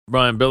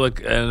Brian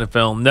Billick,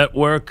 NFL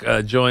Network,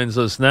 joins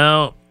us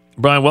now.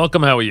 Brian,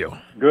 welcome. How are you?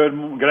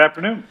 Good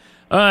afternoon.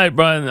 All right,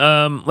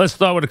 Brian, let's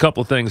start with a couple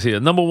of things here.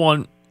 Number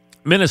one,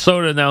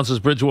 Minnesota announces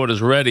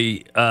Bridgewater's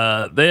ready.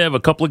 They have a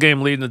couple of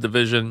game lead in the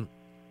division.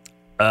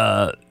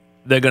 They're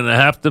going to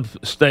have to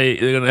stay.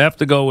 They're going to have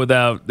to go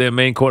without their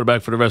main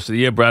quarterback for the rest of the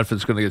year.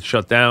 Bradford's going to get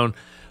shut down.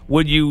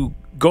 Would you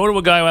go to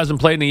a guy who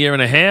hasn't played in a year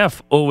and a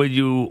half, or would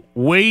you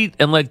wait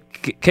and let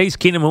Case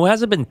Keenum, who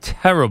hasn't been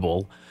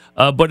terrible,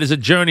 but is a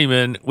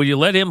journeyman, would you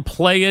let him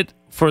play it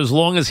for as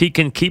long as he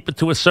can keep it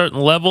to a certain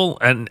level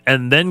and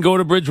then go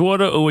to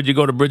Bridgewater, or would you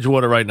go to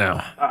Bridgewater right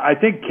now? I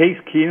think Case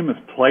Keenum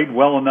has played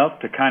well enough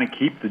to kind of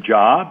keep the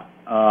job,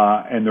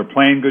 and they're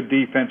playing good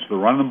defense. They're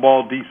running the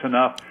ball decent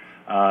enough.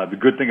 The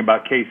good thing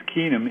about Case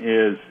Keenum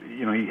is,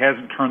 he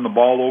hasn't turned the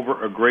ball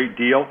over a great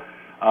deal.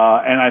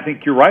 And I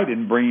think you're right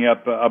in bringing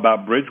up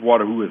about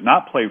Bridgewater, who has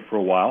not played for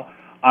a while.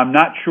 I'm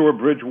not sure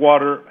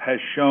Bridgewater has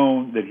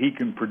shown that he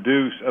can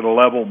produce at a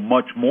level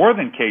much more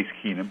than Case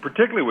Keenum,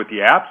 particularly with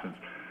the absence.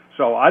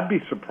 So I'd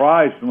be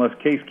surprised unless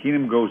Case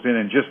Keenum goes in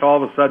and just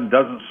all of a sudden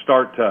doesn't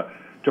start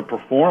to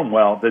perform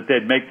well, that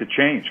they'd make the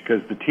change,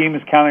 because the team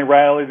has kind of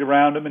rallied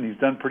around him and he's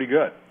done pretty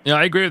good. Yeah,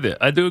 I agree with it.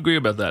 I do agree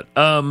about that.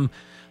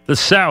 The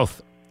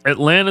South,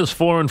 Atlanta's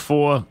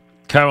 4-4.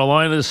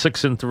 Carolina's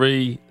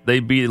 6-3.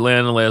 They beat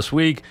Atlanta last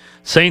week.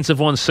 Saints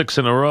have won 6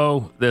 in a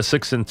row. They're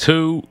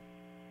 6-2.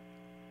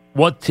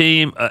 What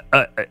team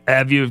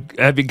have you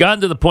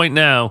gotten to the point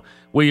now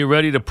where you're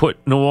ready to put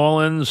New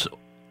Orleans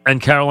and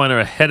Carolina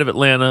ahead of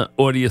Atlanta,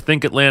 or do you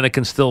think Atlanta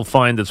can still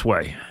find its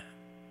way?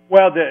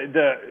 Well,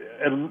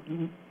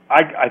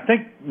 I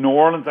think New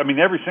Orleans. I mean,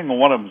 every single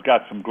one of them's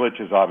got some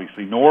glitches.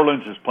 Obviously, New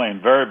Orleans is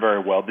playing very, very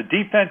well. The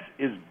defense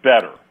is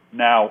better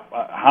now.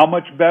 How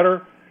much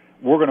better?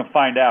 We're going to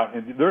find out.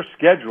 And their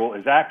schedule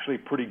is actually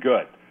pretty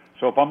good.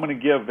 So if I'm going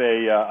to give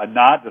a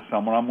nod to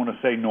someone, I'm going to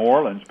say New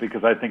Orleans,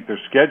 because I think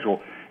their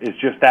schedule is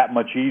just that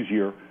much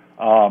easier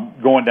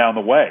going down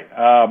the way.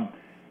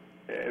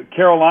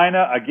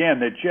 Carolina,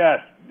 again,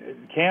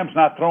 Cam's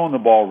not throwing the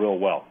ball real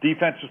well.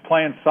 Defense is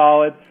playing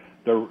solid.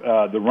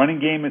 The running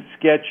game is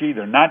sketchy.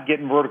 They're not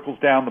getting verticals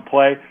down the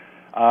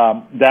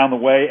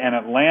way. And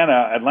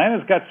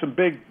Atlanta's got some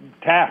big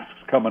tasks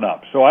coming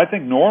up. So I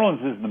think New Orleans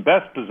is in the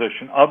best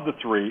position of the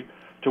three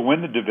to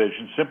win the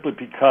division, simply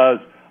because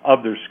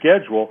of their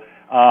schedule.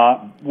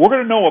 We're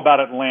going to know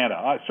about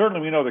Atlanta.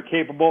 Certainly we know they're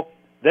capable.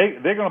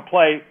 They're going to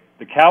play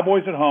the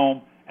Cowboys at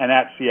home and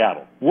at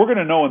Seattle. We're going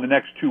to know in the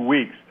next 2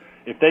 weeks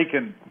if they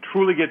can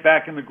truly get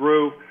back in the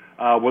groove,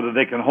 whether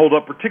they can hold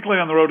up,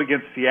 particularly on the road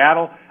against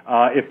Seattle.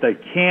 If they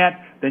can't,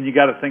 then you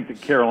got to think that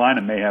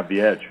Carolina may have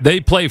the edge. They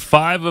play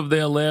 5 of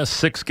their last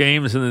 6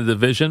 games in the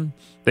division.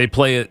 They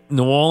play at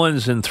New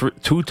Orleans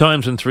 2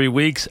 times in 3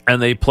 weeks,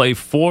 and they play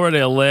 4 of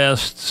their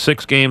last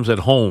 6 games at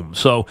home.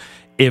 So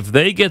if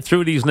they get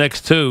through these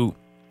next 2,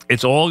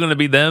 it's all going to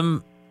be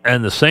them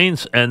and the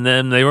Saints, and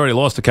then they already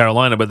lost to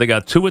Carolina, but they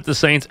got 2 at the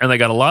Saints, and they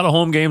got a lot of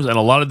home games and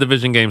a lot of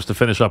division games to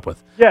finish up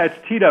with. Yeah, it's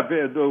teed up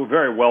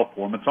very well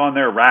for them. It's on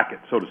their racket,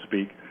 so to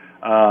speak.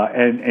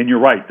 And you're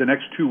right. The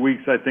next 2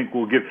 weeks, I think,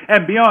 will give,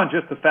 and beyond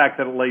just the fact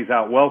that it lays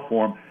out well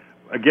for them,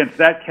 against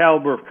that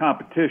caliber of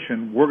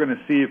competition, we're going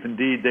to see if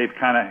indeed they've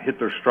kind of hit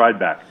their stride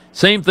back.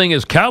 Same thing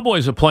as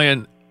Cowboys are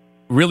playing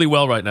really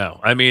well right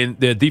now. I mean,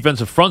 their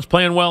defensive front's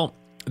playing well.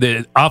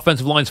 The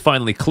offensive line's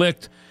finally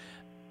clicked.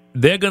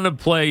 They're going to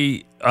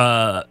play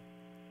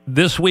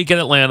this week in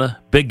Atlanta,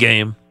 big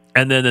game,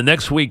 and then the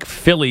next week,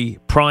 Philly,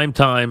 prime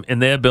time in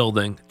their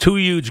building. 2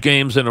 huge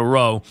games in a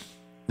row.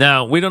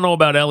 Now, we don't know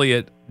about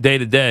Elliott day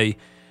to day.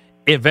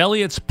 If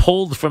Elliott's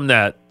pulled from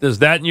that, does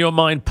that in your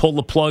mind pull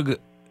the plug,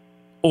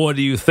 or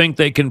do you think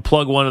they can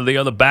plug one of the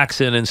other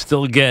backs in and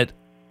still get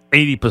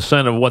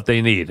 80% of what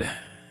they need?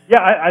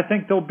 Yeah, I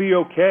think they'll be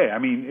okay. I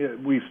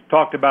mean, we've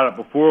talked about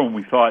it before when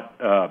we thought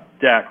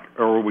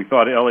we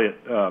thought Elliott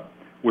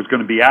was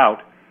going to be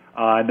out.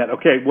 And that,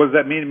 okay, what does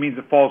that mean? It means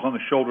it falls on the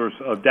shoulders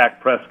of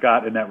Dak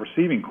Prescott and that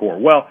receiving core.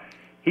 Well,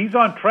 he's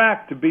on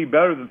track to be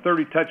better than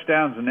 30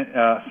 touchdowns and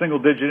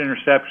single-digit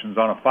interceptions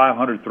on a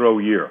 500-throw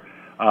year.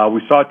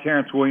 We saw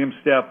Terrence Williams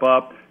step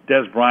up.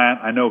 Des Bryant,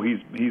 I know he's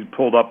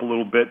pulled up a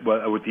little bit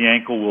with the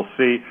ankle. We'll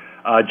see.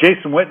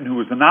 Jason Witten, who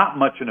was not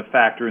much in a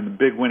factor in the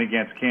big win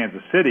against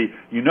Kansas City,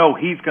 he's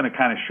going to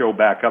kind of show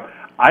back up.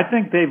 I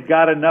think they've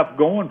got enough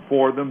going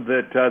for them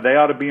that they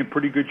ought to be in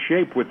pretty good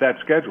shape with that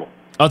schedule.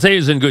 I'll tell you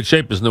who's in good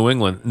shape is New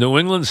England. New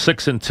England's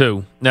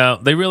 6-2. Now,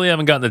 they really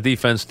haven't gotten the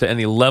defense to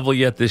any level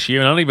yet this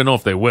year, and I don't even know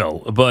if they will.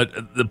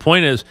 But the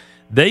point is,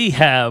 they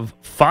have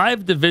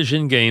 5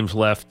 division games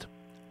left.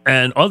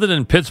 And other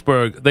than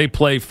Pittsburgh, they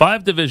play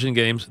 5 division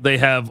games. They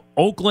have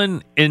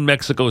Oakland in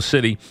Mexico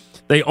City.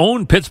 They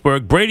own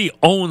Pittsburgh. Brady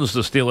owns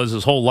the Steelers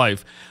his whole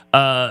life.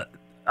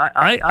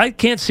 I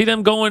can't see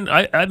them going.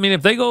 I mean,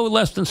 if they go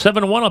less than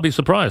 7-1, I'll be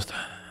surprised.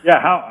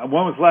 Yeah,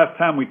 when was the last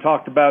time we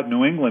talked about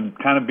New England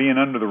kind of being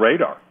under the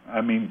radar?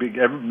 I mean,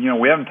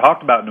 we haven't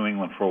talked about New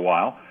England for a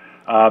while.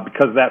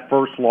 because of that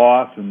first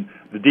loss, and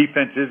the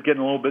defense is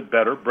getting a little bit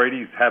better.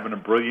 Brady's having a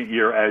brilliant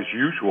year as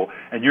usual,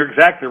 and you're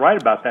exactly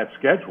right about that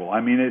schedule.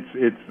 I mean,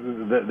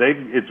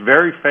 it's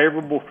very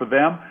favorable for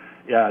them.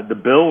 The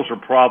Bills are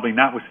probably,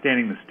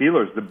 notwithstanding the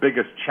Steelers, the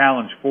biggest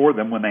challenge for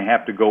them when they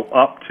have to go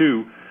up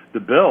to the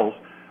Bills.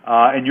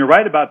 And you're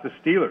right about the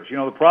Steelers. You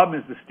know, the problem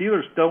is the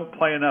Steelers don't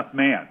play enough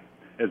man.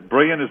 As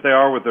brilliant as they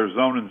are with their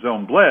zone and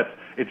zone blitz,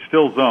 it's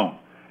still zone,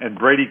 and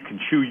Brady can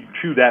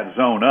chew that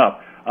zone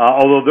up.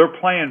 Although they're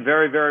playing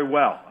very, very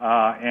well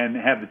and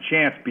have the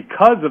chance,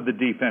 because of the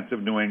defense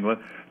of New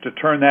England, to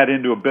turn that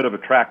into a bit of a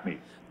track meet.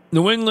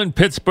 New England,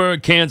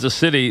 Pittsburgh, Kansas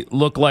City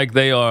look like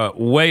they are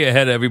way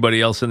ahead of everybody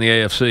else in the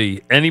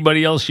AFC.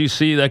 Anybody else you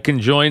see that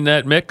can join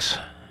that mix?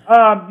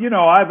 You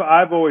know,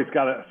 I've always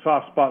got a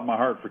soft spot in my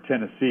heart for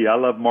Tennessee. I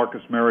love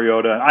Marcus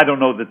Mariota. I don't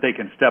know that they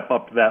can step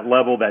up to that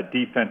level. That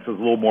defense is a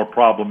little more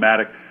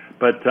problematic.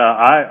 But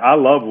I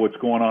love what's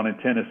going on in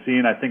Tennessee,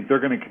 and I think they're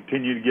going to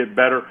continue to get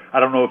better. I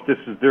don't know if this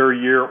is their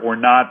year or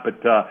not, but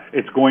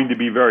it's going to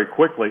be very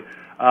quickly.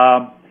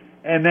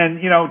 And then,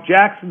 you know,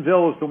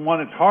 Jacksonville is the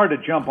one. It's hard to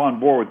jump on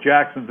board with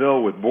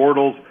Jacksonville, with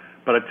Bortles.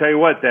 But I tell you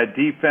what, that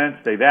defense,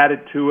 they've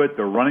added to it.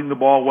 They're running the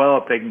ball well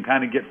if they can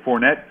kind of get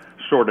Fournette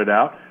sorted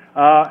out.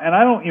 And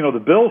I don't, you know, the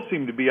Bills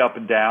seem to be up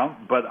and down,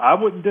 but I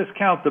wouldn't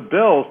discount the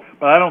Bills.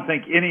 But I don't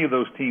think any of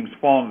those teams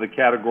fall into the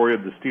category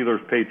of the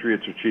Steelers,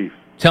 Patriots, or Chiefs.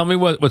 Tell me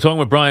what we're talking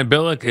with Brian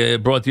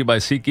Billick, brought to you by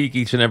SeatGeek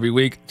each and every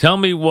week. Tell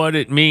me what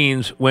it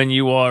means when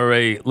you are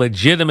a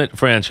legitimate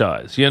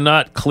franchise. You're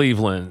not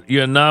Cleveland.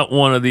 You're not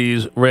one of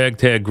these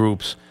ragtag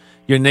groups.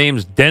 Your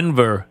name's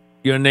Denver.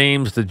 Your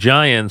name's the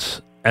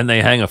Giants, and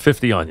they hang a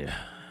 50 on you.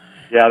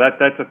 Yeah,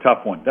 that's a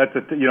tough one. That's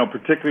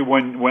particularly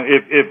when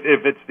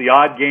if it's the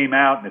odd game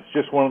out and it's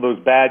just one of those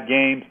bad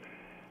games.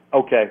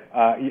 Okay,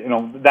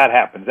 that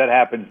happens. That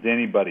happens to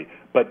anybody.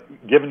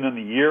 But given them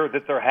the year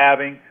that they're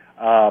having.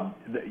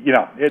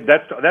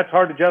 That's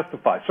hard to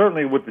justify.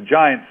 Certainly with the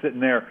Giants sitting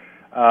there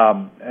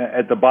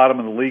at the bottom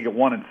of the league at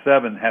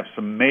 1-7, have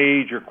some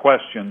major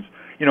questions.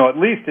 You know, at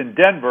least in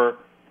Denver,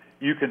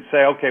 you can say,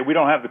 okay, we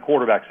don't have the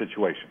quarterback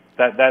situation.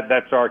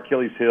 That's our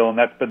Achilles heel, and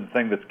that's been the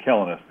thing that's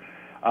killing us.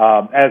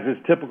 As is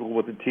typical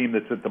with the team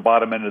that's at the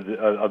bottom end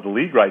of the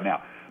league right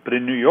now. But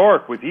in New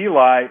York, with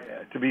Eli,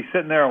 to be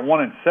sitting there at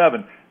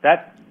 1-7,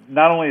 that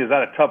not only is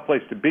that a tough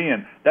place to be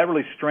in, that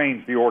really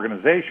strains the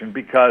organization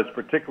because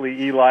particularly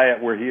Eli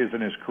at where he is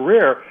in his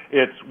career,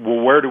 it's,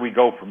 well, where do we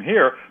go from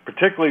here,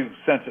 particularly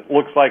since it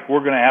looks like we're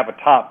going to have a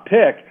top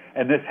pick,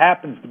 and this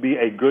happens to be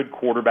a good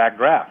quarterback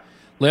draft.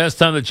 Last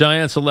time the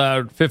Giants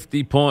allowed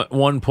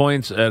 51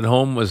 points at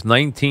home was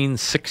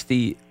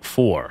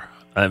 1964.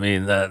 I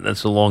mean,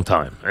 that's a long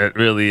time. It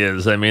really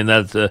is. I mean,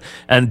 that's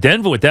and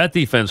Denver with that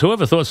defense,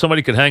 whoever thought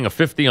somebody could hang a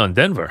 50 on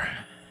Denver?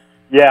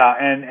 Yeah,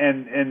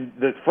 and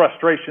the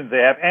frustrations they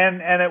have,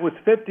 and it was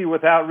 50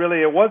 without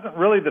really. It wasn't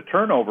really the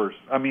turnovers.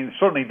 I mean,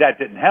 certainly that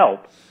didn't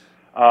help.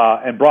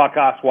 And Brock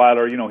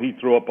Osweiler, he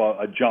threw up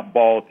a jump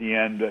ball at the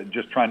end,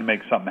 just trying to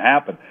make something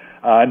happen.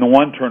 And the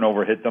one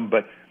turnover hit them.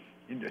 But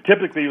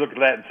typically, you look at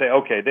that and say,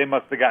 okay, they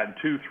must have gotten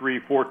 2, 3,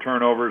 4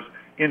 turnovers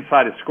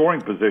inside a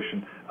scoring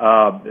position.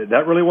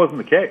 That really wasn't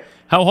the case.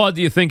 How hard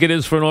do you think it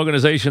is for an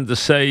organization to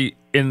say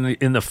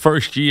in the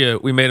first year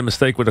we made a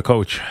mistake with a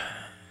coach?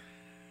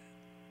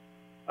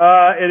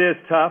 It is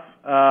tough.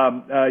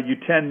 You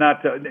tend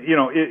not to,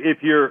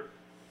 if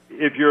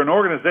you're an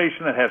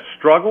organization that has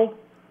struggled,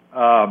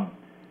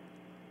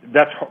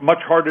 that's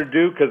much harder to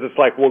do because it's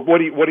like, well,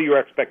 what are your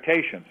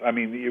expectations? I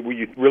mean,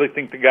 you really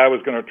think the guy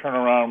was going to turn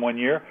around in 1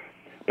 year?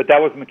 But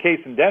that wasn't the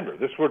case in Denver.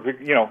 This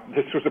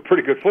was a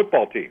pretty good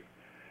football team,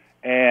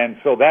 and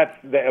so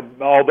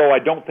although I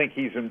don't think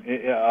he's has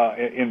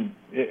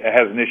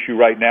an issue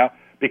right now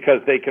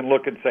because they can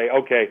look and say,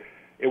 okay.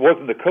 It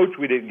wasn't the coach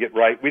we didn't get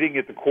right. We didn't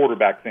get the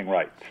quarterback thing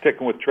right.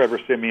 Sticking with Trevor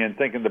Siemian,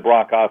 thinking the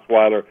Brock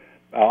Osweiler,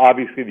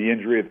 obviously the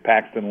injury of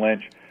Paxton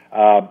Lynch.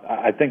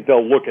 I think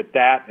they'll look at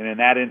that, and in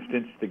that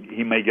instance,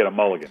 he may get a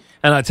mulligan.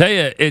 And I tell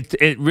you,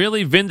 it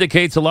really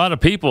vindicates a lot of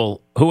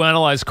people who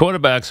analyze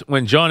quarterbacks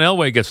when John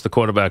Elway gets the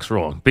quarterbacks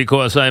wrong.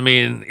 Because,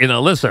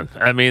 listen,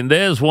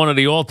 there's one of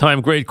the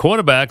all-time great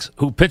quarterbacks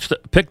who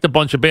picked a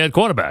bunch of bad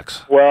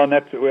quarterbacks. Well, and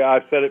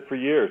I've said it for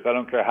years. I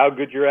don't care how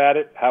good you're at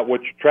it,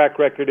 what your track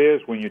record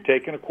is, when you're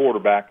taking a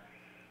quarterback,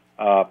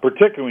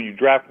 particularly when you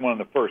draft one in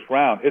the first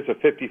round, it's a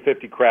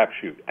 50-50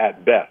 crapshoot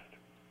at best.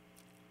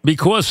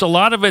 Because a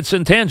lot of it's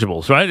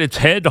intangibles, right? It's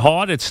head,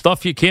 heart, it's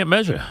stuff you can't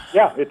measure.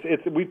 Yeah,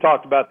 we've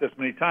talked about this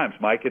many times,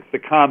 Mike. It's the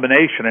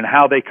combination and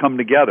how they come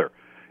together.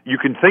 You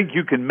can think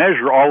you can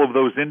measure all of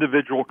those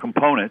individual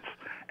components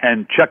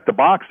and check the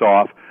box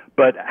off,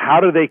 but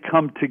how do they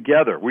come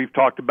together? We've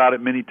talked about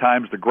it many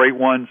times. The great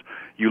ones,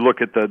 you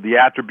look at the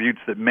attributes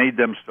that made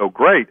them so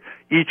great.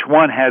 Each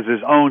one has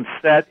his own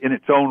set in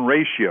its own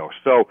ratio.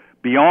 So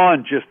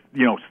beyond just,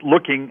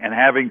 looking and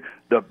having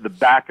the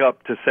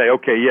backup to say,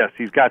 okay, yes,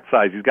 he's got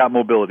size, he's got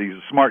mobility, he's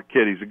a smart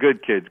kid, he's a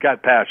good kid, he's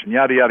got passion,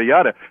 yada, yada,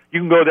 yada. You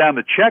can go down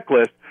the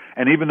checklist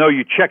And even though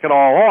you check it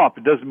all off,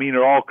 it doesn't mean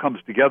it all comes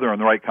together in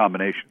the right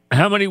combination.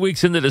 How many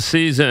weeks into the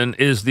season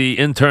is the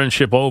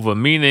internship over?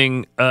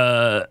 Meaning,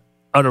 are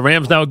the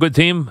Rams now a good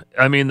team?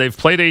 I mean, they've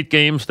played 8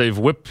 games. They've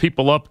whipped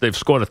people up. They've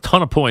scored a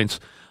ton of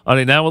points. Are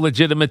they now a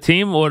legitimate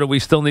team, or do we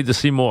still need to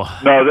see more?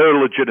 No, they're a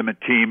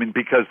legitimate team, and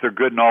because they're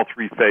good in all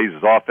 3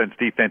 phases, offense,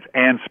 defense,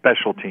 and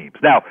special teams.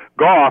 Now,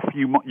 Goff,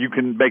 you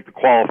can make the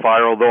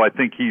qualifier, although I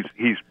think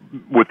he's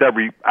with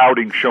every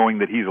outing showing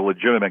that he's a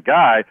legitimate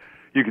guy.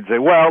 You can say,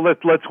 well, let's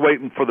wait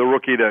for the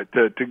rookie to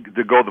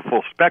go the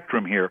full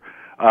spectrum here.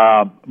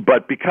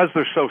 But because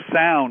they're so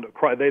sound,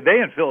 they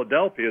in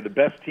Philadelphia are the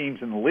best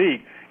teams in the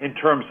league in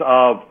terms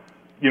of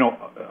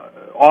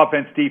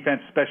offense,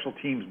 defense, special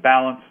teams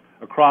balance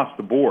across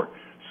the board.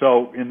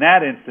 So in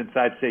that instance,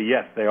 I'd say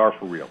yes, they are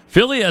for real.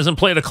 Philly hasn't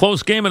played a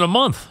close game in a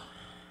month.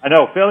 I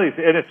know Philly's,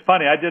 and it's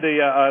funny. I did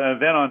an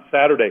event on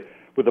Saturday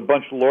with a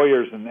bunch of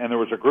lawyers, and there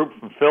was a group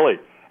from Philly.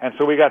 And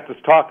so we got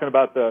just talking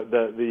about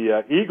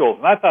the Eagles,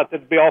 and I thought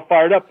they'd be all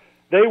fired up.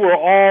 They were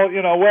all,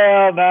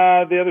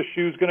 the other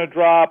shoe's going to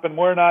drop, and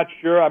we're not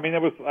sure. I mean,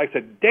 I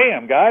said,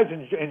 damn, guys,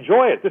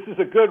 enjoy it. This is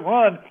a good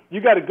run. You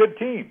got a good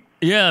team.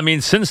 Yeah, I mean,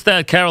 since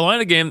that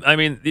Carolina game, I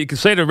mean, you could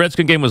say the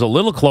Redskin game was a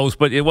little close,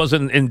 but it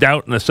wasn't in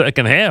doubt in the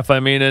second half. I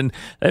mean,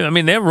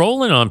 they're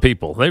rolling on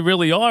people. They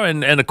really are.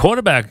 And the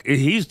quarterback,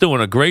 he's doing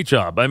a great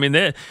job. I mean,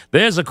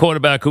 there's a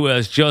quarterback who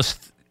has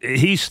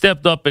he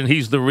stepped up, and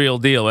he's the real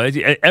deal.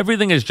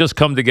 Everything has just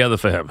come together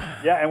for him.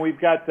 Yeah, and we've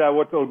got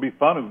what will be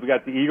fun is we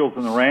got the Eagles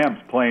and the Rams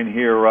playing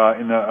here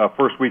in the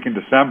first week in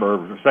December,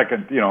 the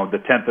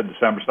 10th of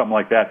December, something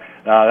like that.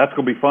 That's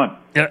going to be fun.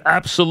 Yeah,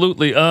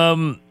 absolutely.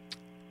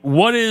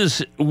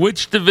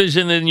 Which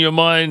division in your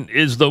mind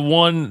is the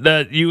one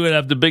that you would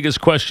have the biggest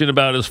question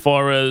about as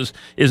far as,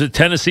 is it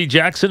Tennessee,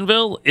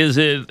 Jacksonville? Is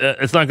it,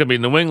 it's not going to be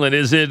New England.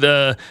 Is it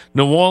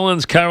New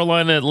Orleans,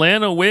 Carolina,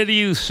 Atlanta? Where do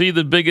you see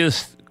the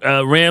biggest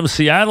Rams,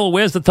 Seattle?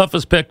 Where's the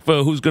toughest pick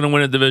for who's going to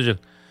win a division?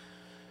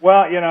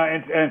 Well,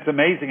 and it's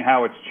amazing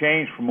how it's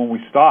changed from when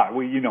we started.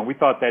 We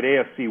thought that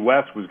AFC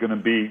West was going to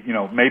be,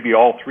 maybe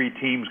all 3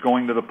 teams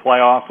going to the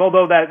playoffs,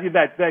 although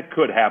that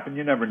could happen.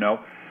 You never know.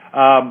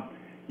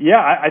 Yeah,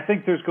 I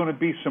think there's going to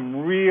be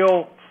some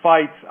real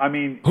fights. I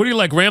mean, who do you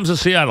like, Rams or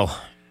Seattle?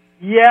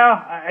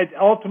 Yeah,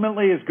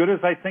 ultimately, as good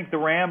as I think the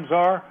Rams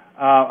are,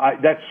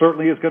 that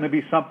certainly is going to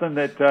be something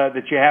that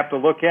you have to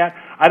look at.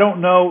 I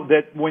don't know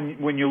that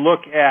when you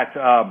look at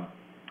the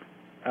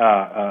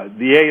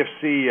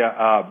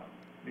AFC,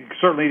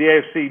 certainly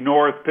the AFC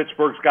North,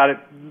 Pittsburgh's got it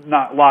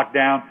not locked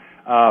down.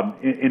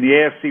 In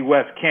the AFC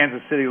West,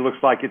 Kansas City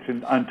looks like it's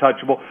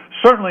untouchable.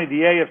 Certainly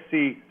the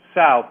AFC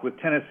South with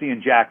Tennessee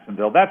and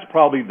Jacksonville, that's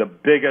probably the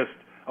biggest.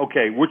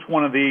 Okay, which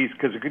one of these?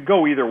 Because it could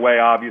go either way,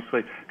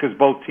 obviously, because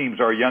both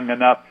teams are young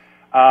enough.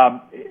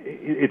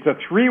 It's a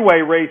 3-way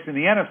race in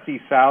the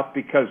NFC South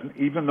because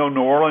even though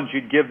New Orleans,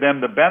 you'd give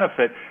them the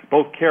benefit,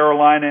 both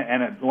Carolina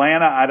and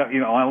Atlanta.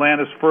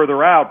 Atlanta's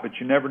further out, but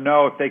you never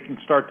know if they can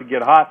start to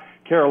get hot.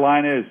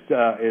 Carolina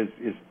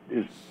is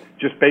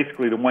just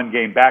basically the 1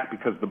 game back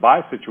because of the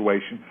bye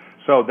situation.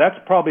 So that's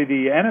probably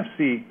the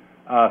NFC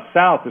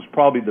South is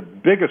probably the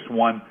biggest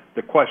one.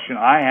 The question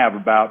I have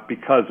about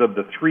because of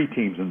the 3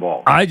 teams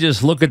involved. I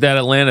just look at that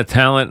Atlanta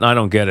talent, and I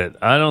don't get it.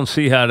 I don't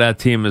see how that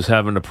team is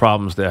having the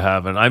problems they're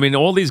having. I mean,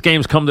 all these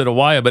games come to the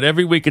wire, but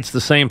every week it's the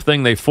same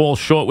thing. They fall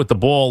short with the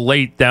ball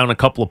late, down a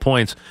couple of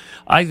points.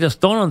 I just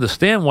don't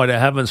understand why they're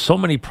having so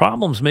many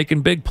problems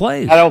making big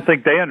plays. I don't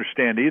think they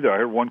understand either. I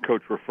heard one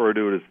coach refer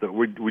to it as that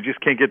we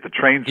just can't get the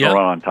trains to run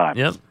on time.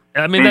 Yep.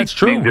 I mean, that's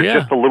true. They're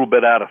just a little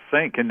bit out of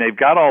sync, and they've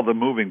got all the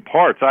moving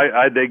parts.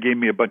 They gave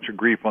me a bunch of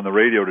grief on the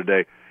radio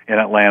today in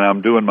Atlanta.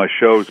 I'm doing my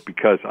shows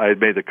because I had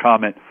made the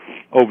comment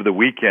over the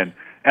weekend,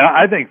 and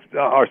I think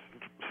our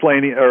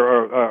Slaney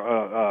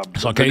or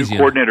the new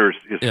coordinator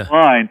is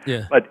fine,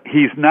 but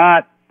he's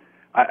not.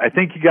 I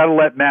think you got to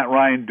let Matt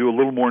Ryan do a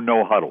little more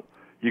no huddle.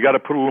 You got to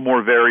put a little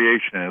more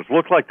variation in it. It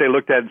looked like they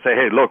looked at it and say,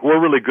 "Hey, look, we're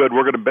really good.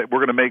 We're going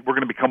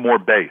to become more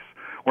base.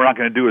 We're not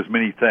going to do as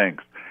many things."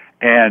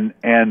 And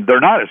they're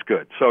not as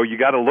good. So you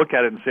got to look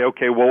at it and say,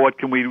 okay, well, what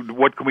can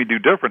we do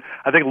different?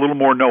 I think a little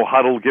more no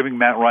huddle, giving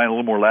Matt Ryan a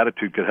little more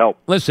latitude could help.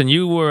 Listen,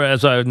 you were,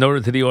 as I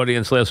noted to the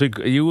audience last week,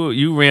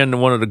 you ran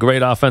one of the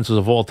great offenses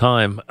of all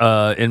time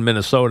in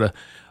Minnesota.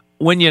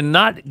 When you're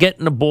not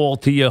getting the ball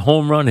to your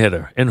home run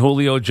hitter in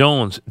Julio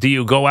Jones, do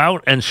you go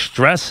out and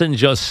stress and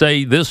just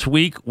say, this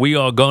week we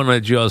are going to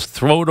just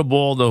throw the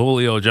ball to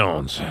Julio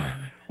Jones?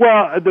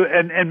 Well,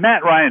 and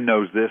Matt Ryan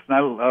knows this,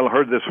 and I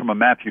heard this from a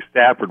Matthew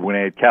Stafford when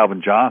he had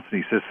Calvin Johnson.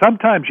 He says,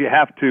 sometimes you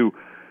have to,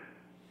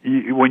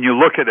 when you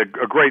look at a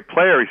great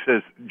player, he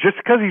says, just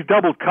because he's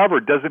double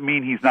covered doesn't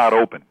mean he's not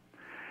open.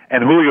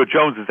 And Julio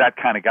Jones is that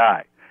kind of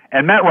guy.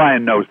 And Matt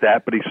Ryan knows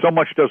that, but he so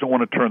much doesn't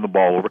want to turn the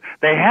ball over.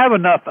 They have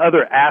enough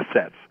other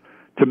assets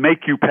to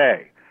make you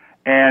pay.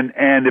 And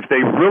if they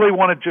really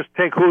want to just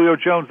take Julio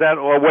Jones that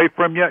away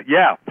from you,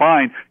 yeah,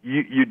 fine.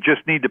 You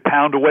just need to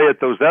pound away at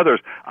those others.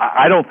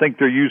 I don't think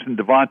they're using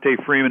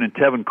Devontae Freeman and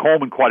Tevin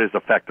Coleman quite as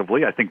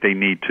effectively. I think they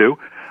need to,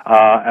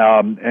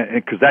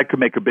 because that could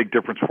make a big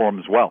difference for them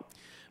as well.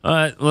 All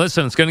right,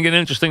 listen, it's going to get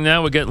interesting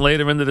now. We're getting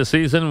later into the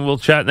season. We'll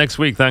chat next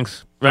week.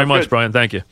 Thanks very much, good. Brian. Thank you.